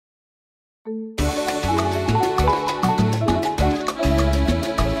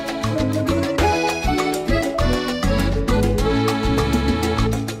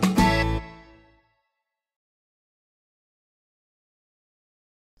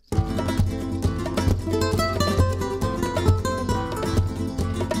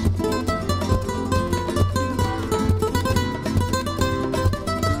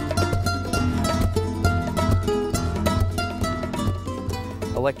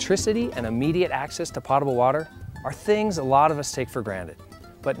Electricity and immediate access to potable water are things a lot of us take for granted,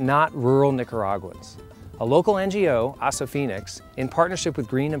 but not rural Nicaraguans. A local NGO, AsoFenix, in partnership with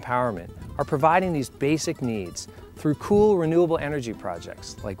Green Empowerment, are providing these basic needs through cool renewable energy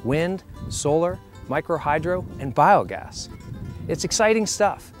projects like wind, solar, microhydro, and biogas. It's exciting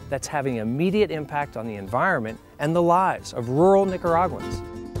stuff that's having immediate impact on the environment and the lives of rural Nicaraguans.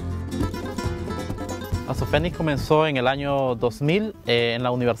 AsoFenix comenzó en el año 2000 en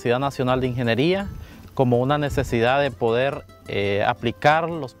la Universidad Nacional de Ingeniería como una necesidad de poder aplicar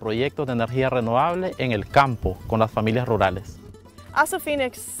los proyectos de energía renovable en el campo con las familias rurales.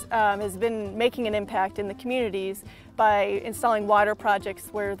 AsoFenix has been making an impact in the communities by installing water projects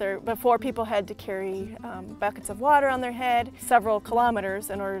where before people had to carry buckets of water on their head several kilometers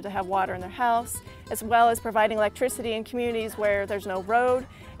in order to have water in their house, as well as providing electricity in communities where there's no road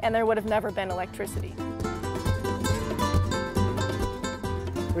and there would have never been electricity.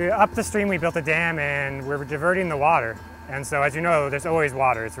 Up the stream we built a dam and we're diverting the water. And so as you know, there's always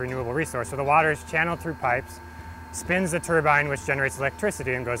water, it's a renewable resource. So the water is channeled through pipes, spins the turbine which generates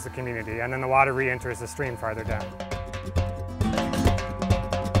electricity and goes to the community, and then the water re-enters the stream farther down.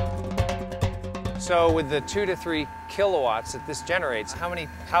 So with the 2 to 3 kilowatts that this generates, how many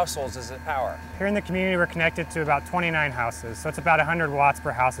households does it power? Here in the community we're connected to about 29 houses, so it's about 100 watts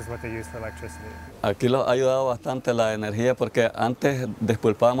per house is what they use for electricity. Aquí lo ha ayudado bastante la energía porque antes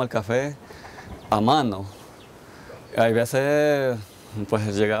despulpábamos el café a mano. Hay veces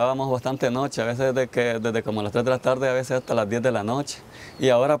pues llegábamos bastante noche, a veces desde como las 3 de la tarde, a veces hasta las 10 de la noche. Y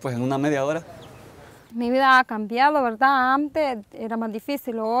ahora pues en una media hora. Mi vida ha cambiado, ¿verdad? Antes era más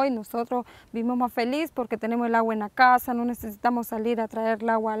difícil, hoy nosotros vivimos más feliz porque tenemos el agua en la casa, no necesitamos salir a traer el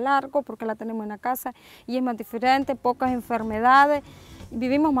agua largo porque la tenemos en la casa y es más diferente, pocas enfermedades y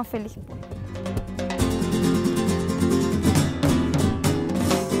vivimos más felices.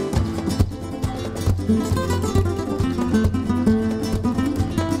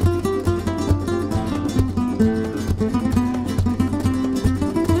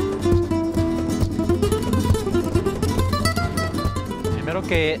 Primero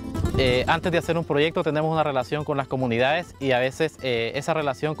que antes de hacer un proyecto tenemos una relación con las comunidades y a veces esa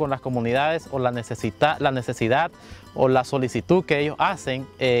relación con las comunidades o la necesidad o la solicitud que ellos hacen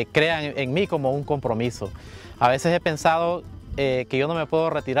crean en mí como un compromiso. A veces he pensado que yo no me puedo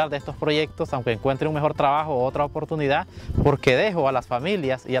retirar de estos proyectos aunque encuentre un mejor trabajo o otra oportunidad porque dejo a las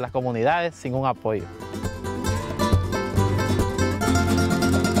familias y a las comunidades sin un apoyo.